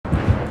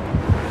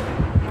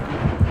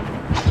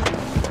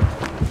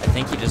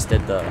think he just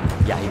did the...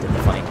 Yeah, he did the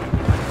funny.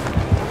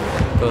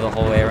 Go the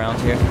whole way around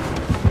here.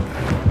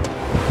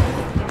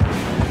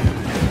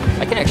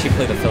 I can actually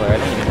play the filler. I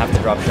don't even have to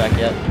drop Shack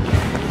yet.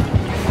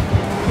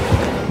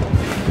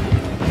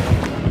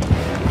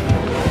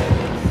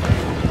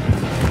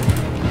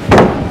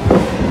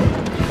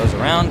 Goes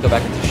around, go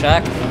back into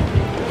Shack.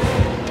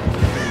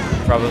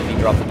 Probably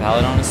drop the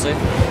pallet, honestly.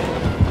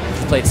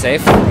 Just played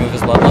safe, remove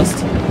his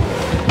Bloodlust.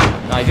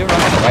 Now I do run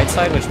on the right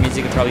side, which means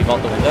he could probably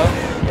vault the window.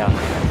 Yeah,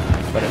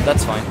 but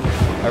that's fine.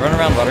 I run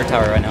around Water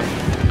Tower right now.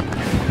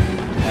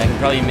 I can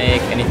probably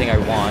make anything I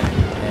want.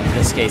 In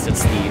this case,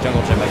 it's the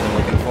jungle gym I've been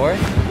looking for.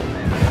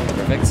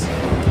 Perfect.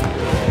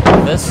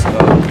 This, go.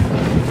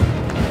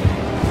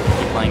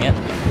 Keep playing it.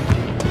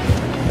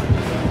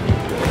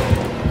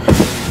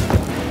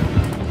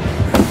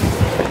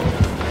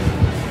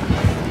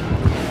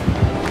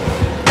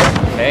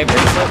 Okay,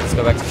 breaks it. Let's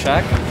go back to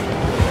Shack.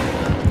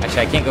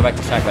 Actually, I can't go back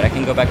to Shack, but I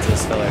can go back to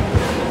this filler.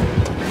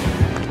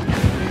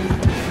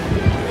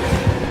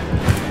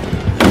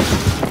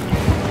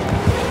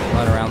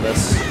 Run around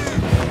this.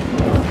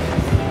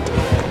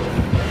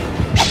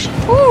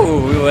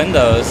 Ooh, we win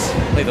those.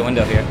 Play the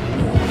window here.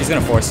 He's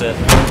gonna force it.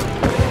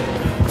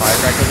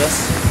 Firecracker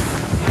this.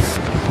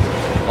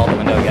 Vault the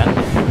window again.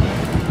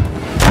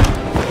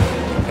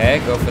 Okay,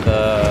 go for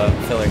the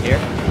filler here.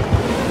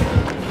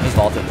 Just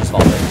vault it, just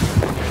vault it.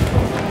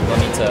 Don't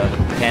need to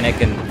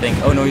panic and think,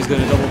 oh no, he's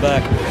gonna double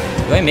back.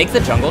 Do I make the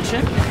jungle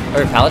chimp?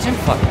 Or pallet chimp?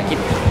 Fuck, I keep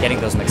getting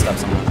those mixed up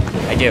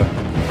somehow. I do.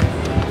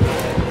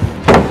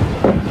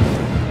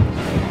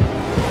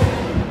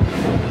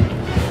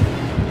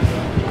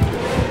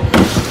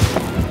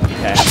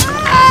 Okay.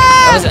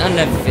 That was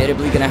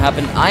inevitably gonna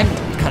happen. I'm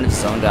kind of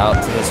zoned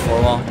out to this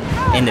 4-wall.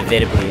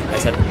 Inevitably. I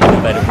said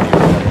inevitably.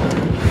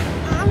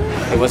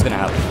 It was gonna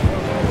happen.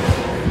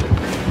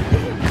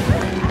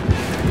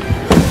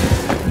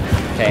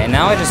 Okay, and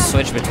now I just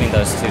switch between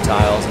those two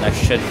tiles, and I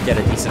should get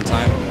a decent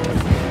time.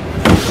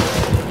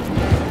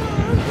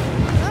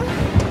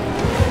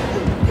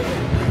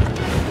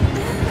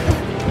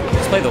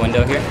 Let's play the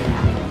window here.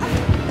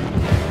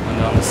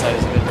 Window on this side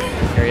is a good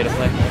area to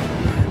play.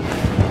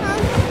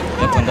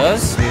 Yep,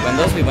 windows. We win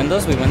those, we win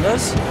those, we win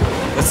those.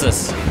 What's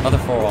this? Other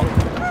 4-wall.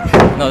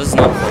 No, this is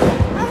not a 4-wall.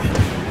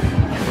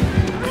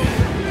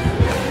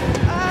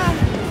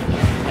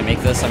 I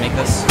make this,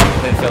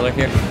 play the filler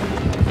here.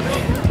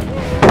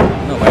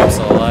 No way I'm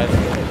still alive.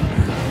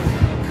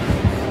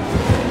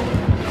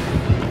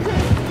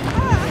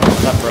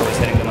 That bro is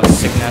hitting the most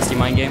sick, nasty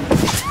mind game.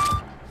 Pretty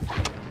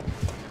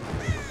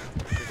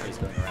sure he's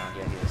going around.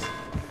 Yeah, he is.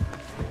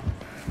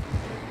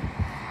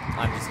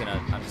 I'm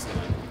just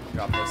gonna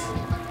drop this.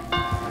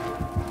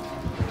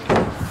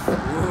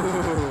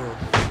 Ooh.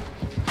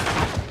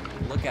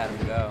 Look at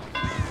him go.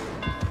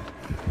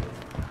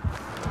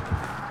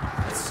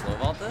 Let's slow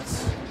vault this.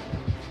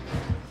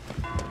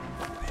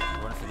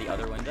 Run for the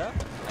other window.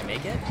 I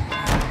make it?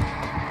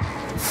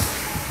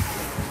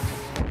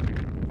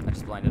 I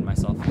just blinded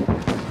myself.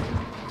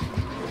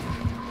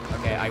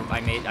 Okay, I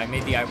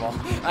made the eyeball.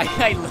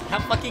 I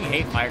fucking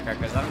hate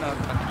firecrackers. I don't know what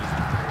to fucking use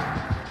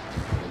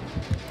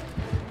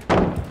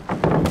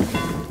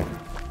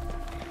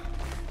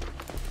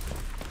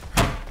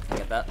them.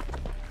 Get that.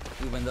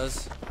 We win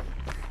those.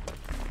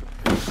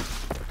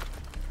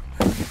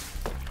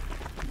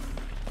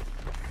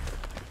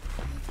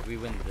 Do we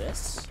win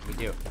this? We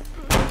do.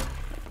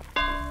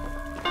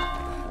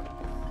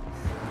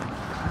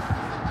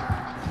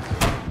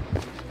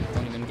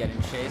 Get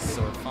in chase,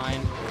 so we're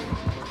fine.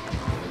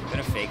 I'm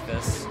gonna fake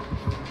this.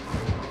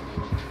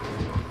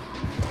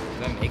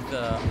 Do I make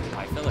the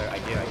eye filler? I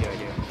do.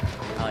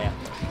 Oh yeah.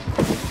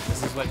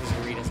 This is what his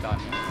Garita's got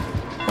me.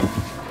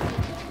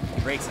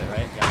 He breaks it,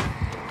 right?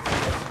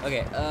 Yeah.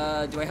 Okay,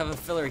 do I have a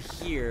filler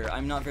here?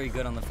 I'm not very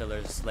good on the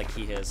fillers like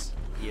he is.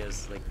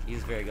 He's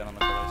very good on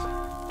the fillers.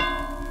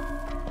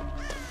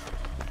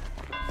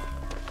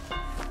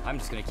 I'm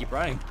just gonna keep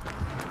running.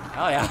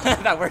 Oh yeah,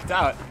 that worked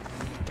out.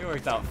 It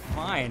worked out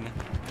fine.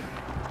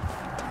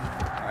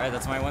 Alright,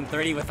 that's my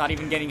 130 without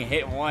even getting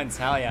hit once.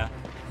 Hell yeah.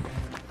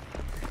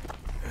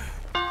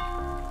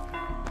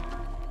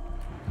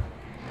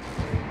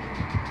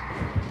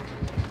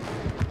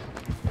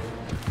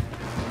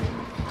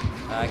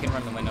 I can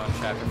run the window and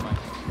Shack, we're fine.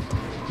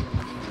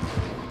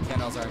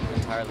 Candles aren't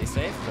entirely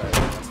safe, but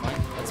that's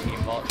fine. Let's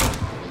medium vault.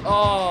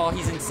 Oh,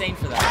 he's insane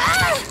for that.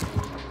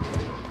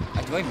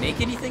 Do I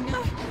make anything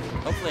now?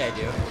 Hopefully I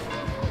do.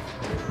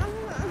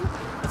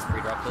 Let's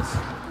free drop this.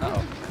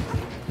 Uh-oh.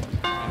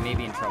 I may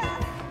be in trouble.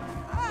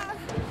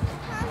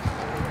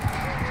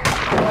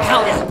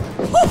 Hell yeah!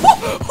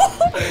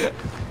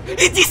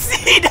 It's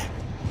DC'd!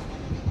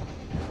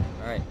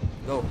 Alright,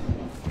 go.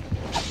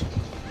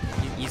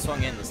 He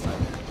swung in this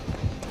time.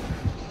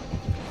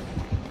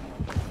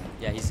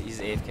 Yeah, he's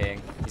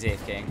AFKing. He's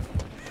AFKing.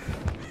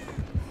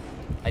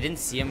 I didn't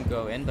see him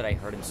go in, but I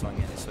heard him swing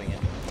in.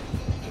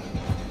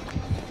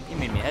 He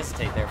made me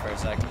hesitate there for a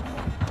second.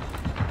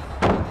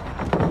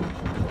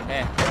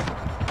 Okay.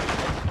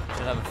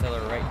 Should have a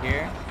filler right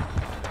here.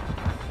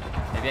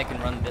 Maybe I can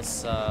run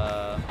this,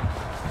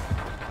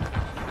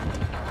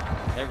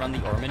 I run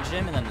the Orman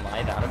gym and then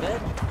live out of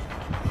it?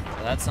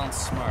 Well, that sounds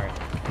smart.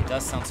 It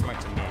does sound smart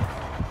to me.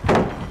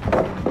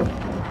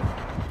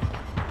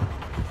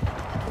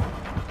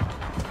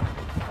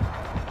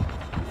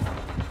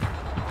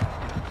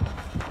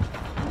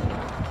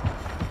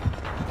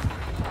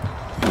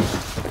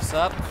 Focus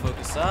up,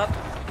 focus up.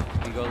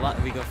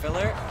 We go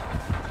filler.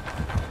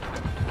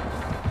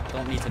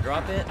 Don't need to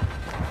drop it.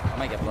 I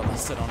might get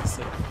bloodlusted,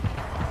 honestly.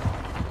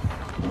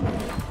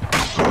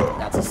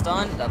 That's a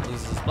stun. That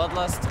loses his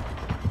bloodlust.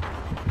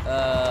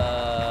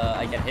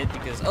 I get hit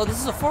because... Oh, this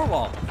is a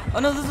 4-wall. Oh,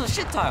 no, this is a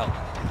shit tile.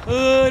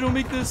 I don't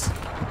make this.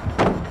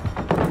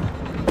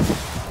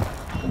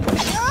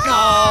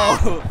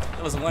 No!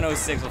 It was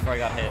 106 before I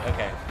got hit.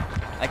 Okay.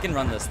 I can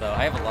run this, though.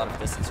 I have a lot of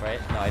distance, right?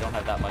 No, I don't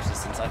have that much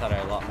distance. I thought I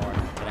had a lot more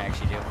than I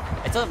actually do.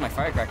 I still have my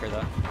firecracker,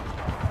 though.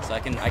 So I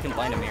can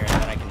blind him here,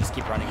 and then I can just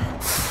keep running.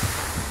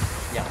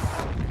 Yeah.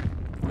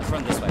 Let's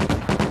run this way.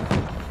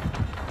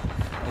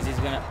 Because he's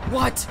gonna...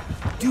 What?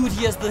 Dude,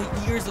 he has the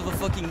ears of a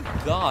fucking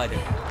god.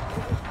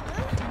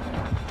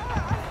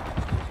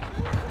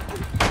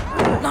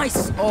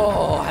 Nice!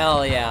 Oh,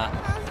 hell yeah.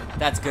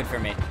 That's good for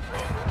me.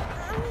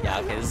 Yeah,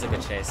 okay, this is a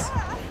good chase.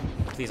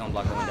 Please don't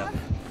block the window.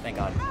 Thank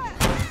god.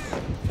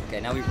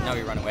 Okay, now we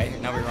run away.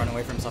 Now we run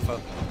away from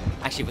Suffo.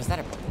 Actually, was that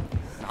a...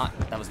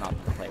 That was not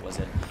the play, was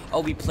it?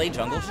 Oh, we play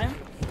Jungle Gym?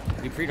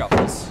 We pre-drop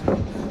this.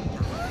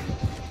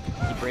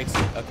 He breaks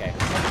it. Okay.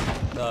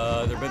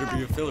 There better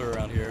be a filler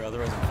around here,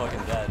 otherwise I'm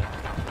fucking dead.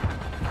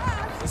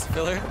 Is this a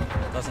filler?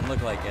 Doesn't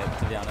look like it,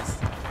 to be honest.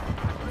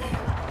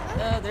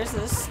 There's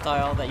this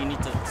style that you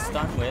need to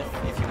stun with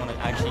if you want to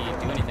actually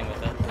do anything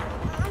with it.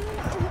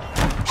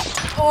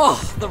 Oh,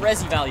 the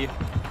resi value.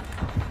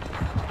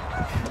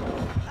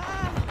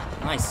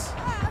 Nice.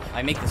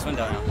 I make this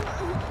window now.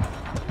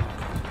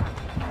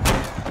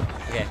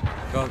 Okay.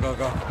 Go, go,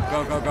 go.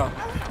 Go, go, go.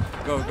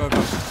 Go, go,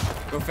 go.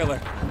 Go filler.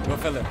 Go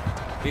filler.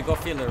 We go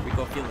filler. We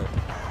go filler.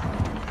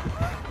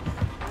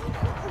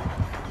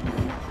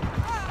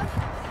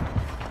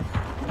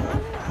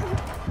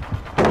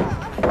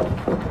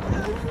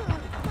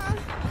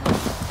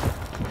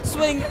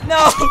 Swing!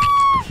 No!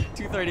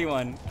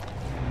 231.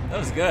 That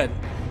was good.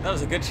 That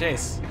was a good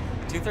chase.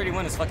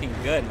 231 is fucking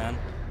good, man.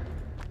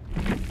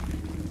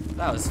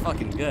 That was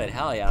fucking good.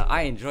 Hell yeah.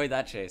 I enjoyed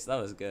that chase. That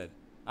was good.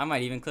 I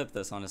might even clip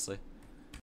this, honestly.